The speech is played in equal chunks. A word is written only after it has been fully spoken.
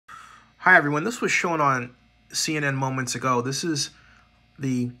Hi, everyone. This was shown on CNN moments ago. This is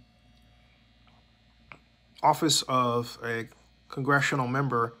the office of a congressional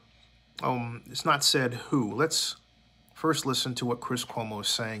member. It's not said who. Let's first listen to what Chris Cuomo is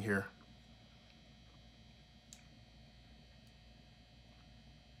saying here.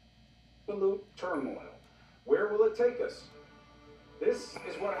 Absolute turmoil. Where will it take us? This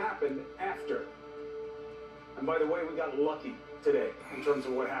is what happened after. And by the way, we got lucky today in terms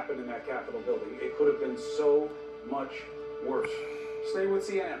of what happened in that Capitol building. It could have been so much worse. Stay with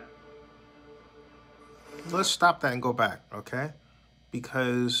CNN. Let's stop that and go back, okay?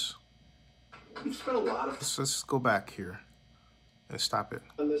 Because You've spent a lot of let's go back here and stop it.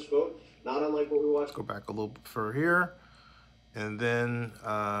 On this vote, not unlike what we watched. Let's go back a little bit further here, and then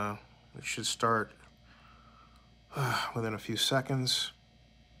it should start within a few seconds.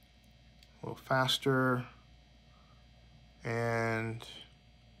 A little faster. And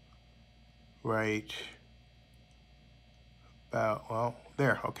right about, well,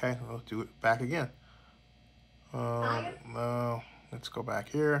 there, okay. We'll do it back again. No, let's go back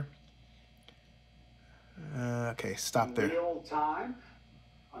here. Okay, stop there. real time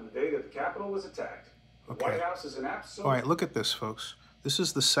on the day that the Capitol was attacked. The Okay. White House is an absolute. All right, look at this, folks. This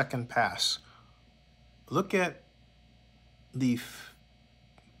is the second pass. Look at the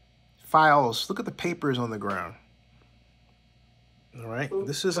files. Look at the papers on the ground. All right,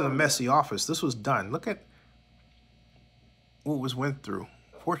 this isn't a messy office. This was done. Look at what was went through.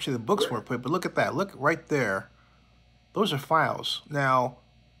 Fortunately, the books weren't put, but look at that. Look right there. Those are files. Now,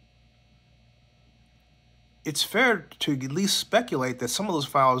 it's fair to at least speculate that some of those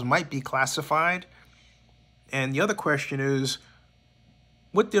files might be classified. And the other question is,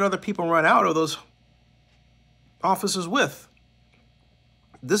 what did other people run out of those offices with?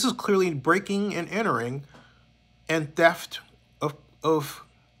 This is clearly breaking and entering and theft of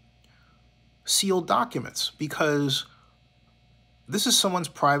sealed documents, because this is someone's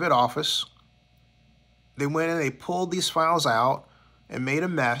private office. They went in, they pulled these files out and made a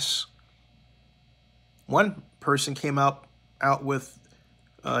mess. One person came out with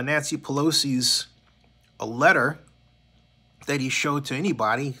Nancy Pelosi's a letter that he showed to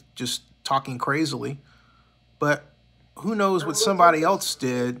anybody, just talking crazily. But who knows what somebody else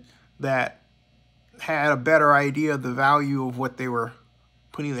did that had a better idea of the value of what they were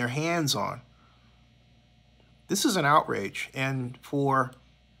putting their hands on. This is an outrage, and for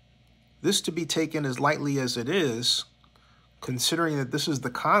this to be taken as lightly as it is, considering that this is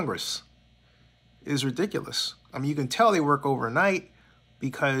the Congress, is ridiculous. I mean, you can tell they work overnight,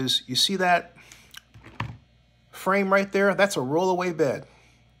 because you see that frame right there? That's a rollaway bed.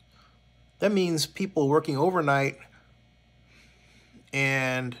 That means people working overnight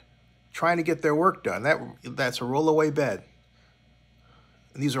and trying to get their work done. That's a rollaway bed.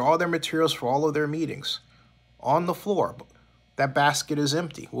 And these are all their materials for all of their meetings. On the floor, that basket is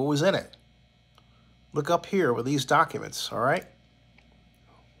empty. What was in it? Look up here with these documents, all right?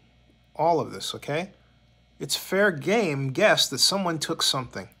 All of this, okay? It's fair game guess that someone took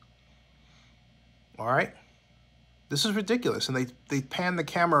something. All right? This is ridiculous. And they pan the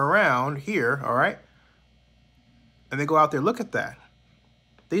camera around here, all right? And they go out there, look at that.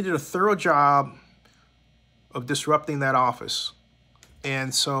 They did a thorough job of disrupting that office.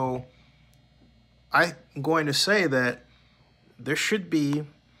 And so I'm going to say that there should be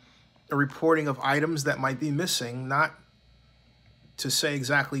a reporting of items that might be missing, not to say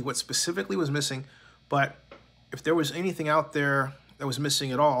exactly what specifically was missing, but if there was anything out there that was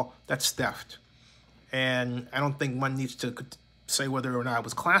missing at all, that's theft. And I don't think one needs to say whether or not it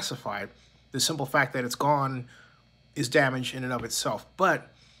was classified. The simple fact that it's gone is damage in and of itself. But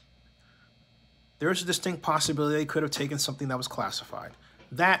there's a distinct possibility they could have taken something that was classified.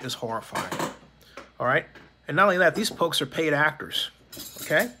 That is horrifying. All right? And not only that, these folks are paid actors.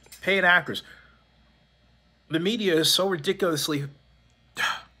 Okay? Paid actors. The media is so ridiculously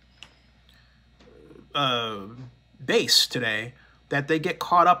base today that they get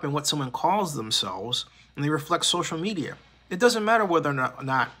caught up in what someone calls themselves, and they reflect social media. It doesn't matter whether or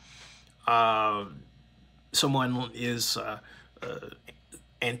not someone is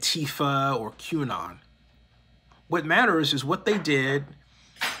Antifa or QAnon. What matters is what they did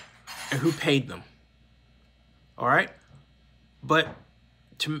and who paid them. All right? But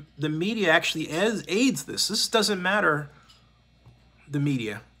the media actually aids this. This doesn't matter, the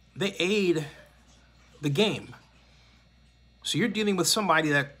media. They aid the game. So you're dealing with somebody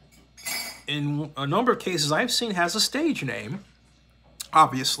that, in a number of cases I've seen, has a stage name,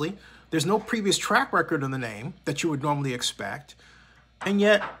 obviously. There's no previous track record in the name that you would normally expect. And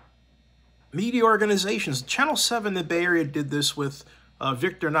yet, media organizations, Channel 7 in the Bay Area did this with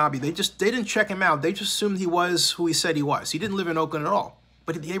Victor Nabi. They didn't check him out. They just assumed he was who he said he was. He didn't live in Oakland at all.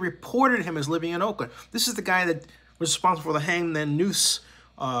 But they reported him as living in Oakland. This is the guy that was responsible for the hangman noose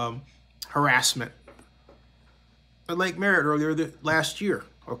harassment at Lake Merritt earlier last year,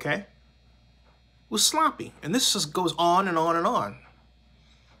 okay? It was sloppy. And this just goes on and on and on.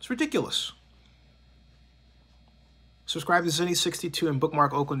 It's ridiculous. Subscribe to Zinni62 and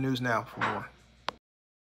bookmark Oakland News now for more.